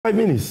5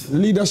 minutes.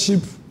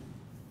 Leadership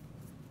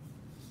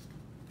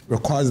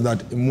requires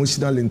that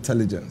emotional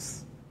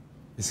intelligence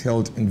is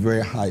held in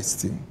very high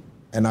esteem.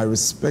 And I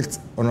respect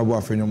Honorable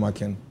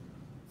Afenyo-Macken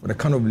for the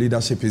kind of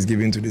leadership he's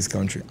giving to this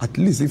country. At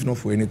least, if not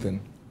for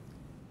anything,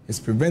 he's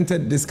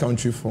prevented this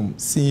country from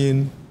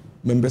seeing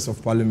members of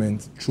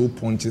parliament throw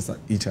punches at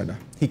each other.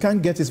 He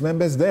can't get his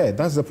members there.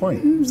 That's the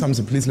point.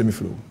 Samson, please let me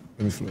flow.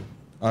 Let me flow.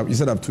 You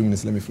said I have 2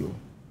 minutes. Let me flow.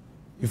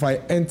 If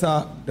I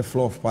enter the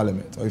floor of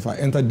parliament, or if I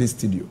enter this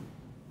studio,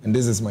 and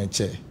this is my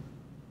chair,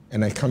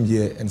 and I come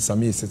here and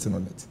Sami is sitting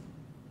on it,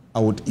 I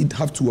would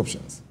have 2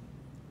 options.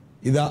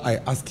 Either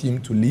I ask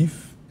him to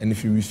leave, and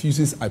if he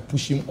refuses, I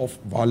push him off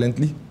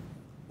violently,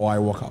 or I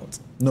walk out.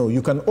 No,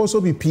 you can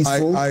also be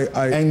peaceful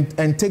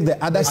and take the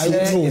other seat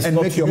and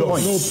make your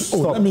point.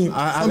 Stop. Let me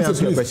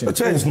answer your question.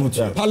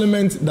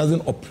 Parliament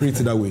doesn't operate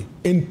that way.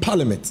 In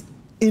Parliament,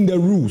 in the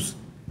rules,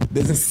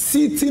 there's a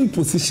seating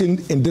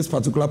position in this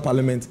particular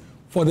Parliament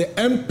for the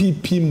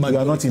MPP majority. You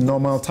are not in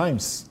normal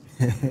times.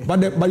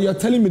 But you're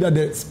telling me that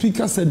the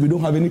Speaker said we don't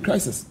have any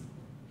crisis.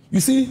 You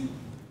see,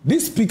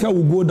 this Speaker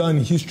will go down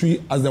in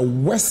history as the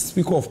worst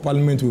Speaker of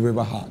Parliament we've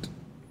ever had.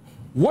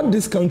 What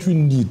this country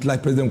needs,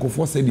 like President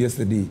Kufuor said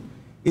yesterday,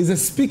 is a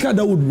Speaker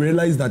that would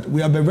realize that we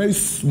have a very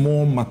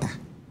small matter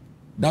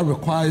that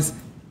requires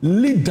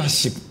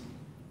leadership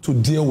to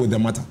deal with the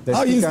matter. The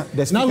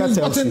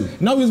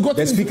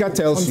Speaker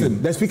tells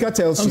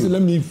you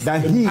let me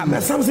that he...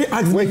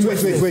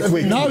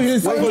 Wait. Now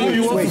he's...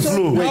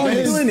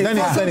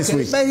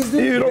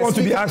 You don't want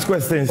to be asked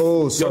questions.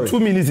 Oh, sorry. Your 2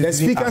 minutes is... The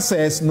Speaker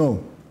says,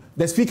 no.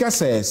 The Speaker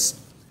says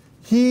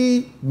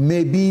he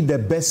may be the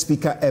best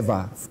Speaker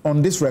ever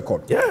on this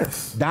record.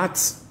 Yes.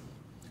 That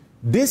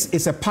this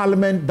is a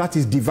parliament that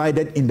is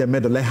divided in the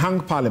middle, a hung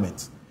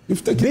parliament. No,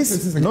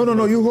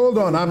 you hold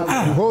on.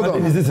 Hold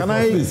on. Can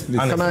I? He's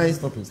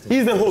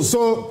the host.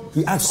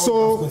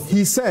 So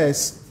he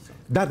says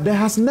that there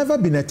has never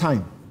been a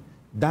time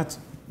that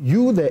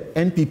you, the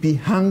NPP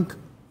hung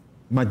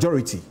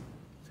majority,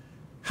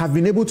 have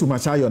been able to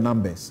mature your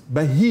numbers,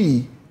 but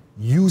he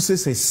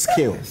uses his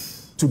skill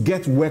to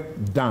get work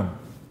done.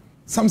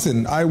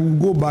 Samson, I will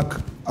go back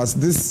as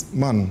this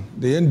man,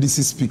 the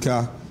NDC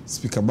Speaker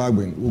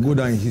Bagbin, will go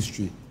down in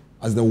history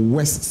as the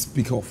worst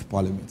Speaker of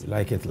Parliament.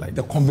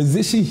 The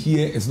conversation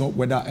here is not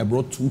whether I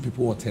brought 2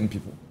 people or 10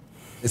 people.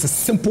 It's a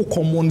simple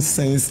common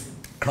sense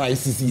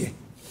crisis here.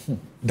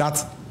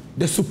 That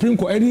the Supreme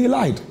Court, and he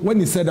lied when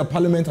he said that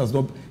Parliament has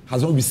not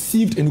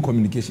received any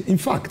communication. In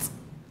fact,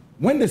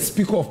 when the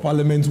Speaker of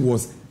Parliament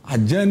was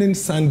adjourning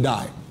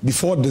Sunday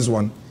before this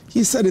one,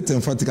 he said it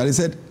emphatically.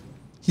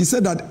 He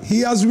said that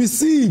he has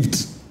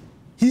received.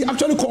 He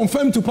actually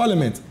confirmed to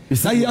Parliament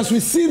that he has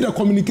received a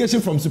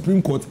communication from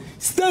Supreme Court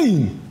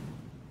staying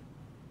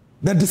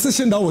the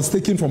decision that was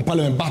taken from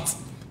Parliament, but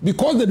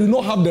because they do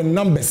not have the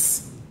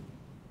numbers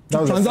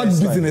to transact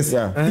business.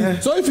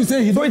 So if you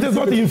say he it is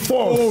not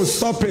informed. Oh,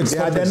 stop it.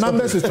 The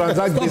numbers to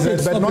transact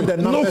business, but not the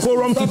numbers. No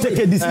quorum to take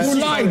a decision.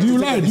 You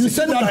lied. You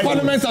said that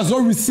Parliament has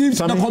not received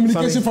the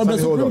communication from the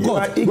Supreme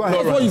Court. You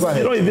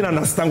don't even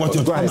understand what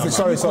you're talking about.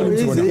 Sorry.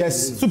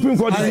 Yes. Supreme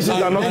Court decisions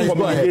are not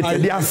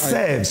communicated. They are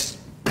said.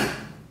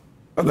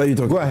 What are you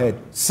talking? Go ahead.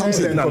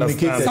 Something,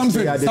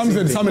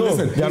 listen.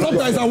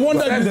 Sometimes I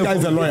wonder if this guy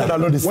is a lawyer.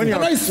 When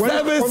you're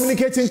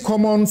communicating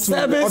common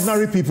to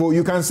ordinary people,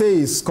 you can say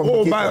it's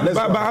complicated.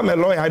 But I'm a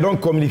lawyer. I don't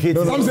communicate.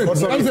 Something,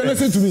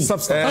 listen to me.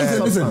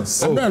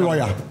 Listen. I'm not a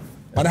lawyer,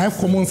 but I have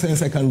common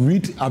sense. I can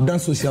read. I've done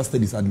social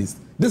studies at least.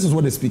 This is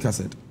what the Speaker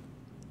said.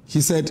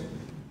 He said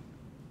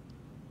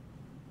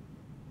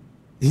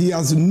he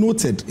has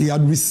noted he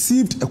had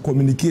received a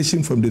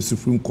communication from the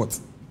Supreme Court,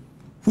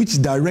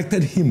 which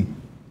directed him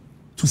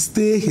to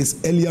stay his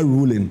earlier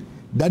ruling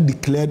that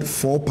declared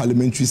 4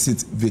 parliamentary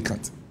seats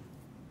vacant.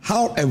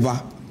 However,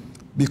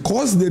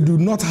 because they do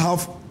not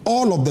have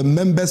all of the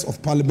members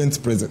of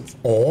Parliament present,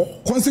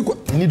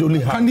 consequently, need only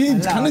have. Can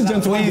this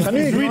gentleman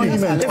read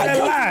him? It's a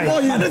lie.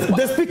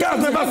 The Speaker has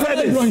never said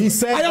it. He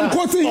said I am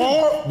quoting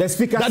him. The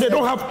Speaker that they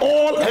don't have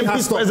all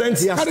MPs present.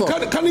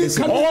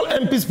 Can all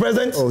MPs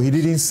present? Oh, he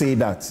didn't say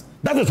that.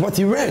 That is what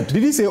he read.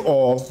 Did he say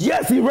all?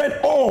 Yes, he read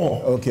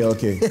all.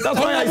 Okay. That's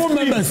why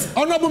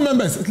Honorable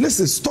members,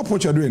 listen, stop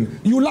what you're doing.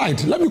 You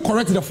lied. Let me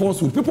correct the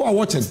falsehood. People are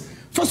watching.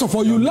 First of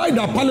all, you lied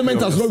that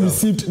Parliament has not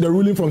received the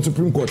ruling from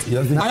Supreme Court.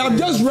 I have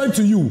just read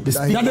to you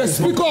that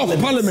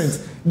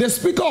the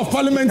Speaker of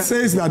Parliament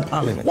says that,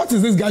 what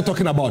is this guy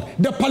talking about?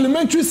 The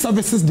Parliamentary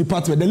Services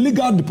Department, the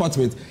legal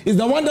department, is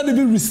the one that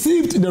even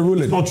received the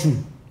ruling. Not true.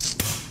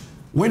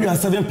 When you are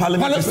serving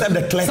Parliament, you serve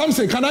the clerk.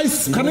 Samson, can you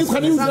just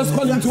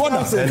call him to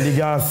order? The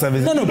legal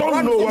service. No,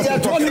 don't know what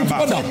you're talking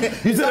about. You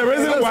see, the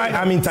reason why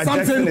I'm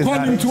interjecting is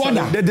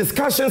that the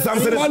discussion,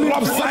 Samson, is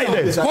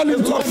lopsided. Call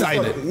him to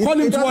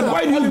order.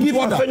 Why do you give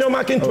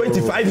Afenyo-Macken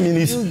 25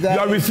 minutes? You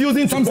are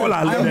refusing to call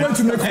our leader.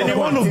 And you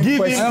want to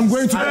give him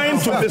time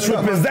to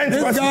misrepresent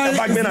what Mr.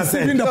 Bagbin has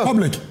said. The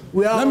public.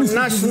 We are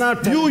national.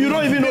 You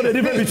don't even know the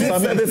difference between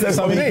service and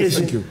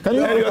communication. Can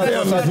you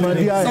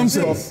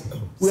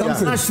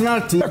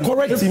national team.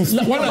 Correct him.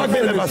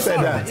 Bagbin never said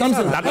that.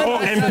 That all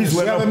MPs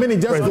were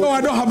not. No,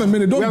 I don't have a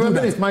minute. Don't do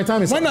that. My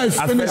time is when I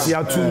finish,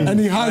 and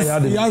he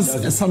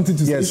has something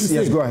to say.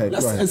 Yes, go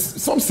ahead.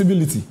 Some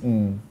civility.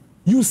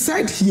 You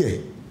said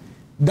here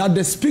that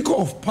the Speaker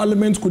of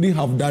Parliament couldn't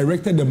have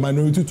directed the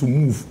minority to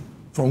move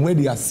from where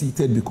they are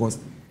seated because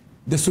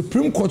the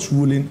Supreme Court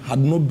ruling had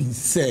not been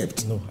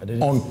served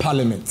on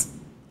Parliament.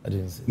 I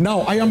didn't say.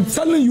 Now, I am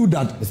telling you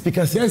that the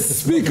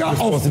Speaker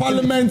of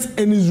Parliament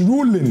in his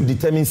ruling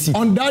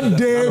on that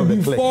day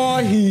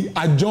before he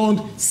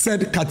adjourned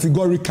said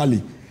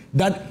categorically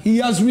that he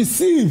has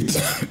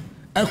received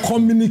a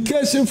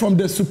communication from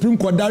the Supreme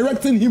Court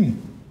directing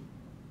him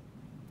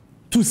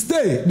to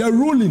stay the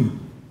ruling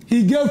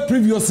he gave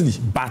previously.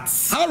 But,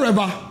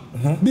 however,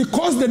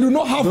 because they do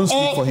not have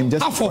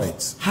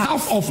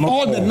half of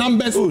all the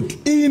numbers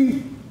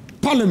in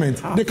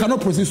Parliament, they cannot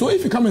proceed. So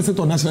if you come and sit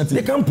on national TV,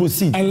 they can't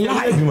proceed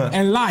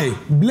and lie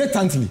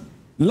blatantly.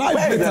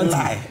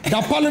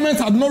 That Parliament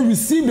had not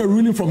received a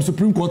ruling from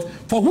Supreme Court,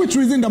 for which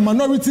reason the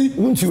minority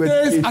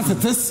stays as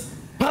it is.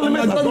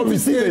 Parliament has not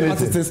received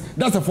anything.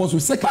 That's a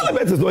false. Second,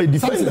 Parliament is not a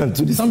defendant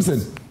to this.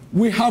 Samson,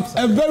 we have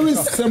a very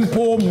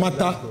simple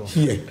matter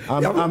here.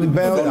 I'm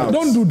bailed out.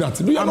 Don't do that.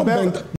 Do you not bend?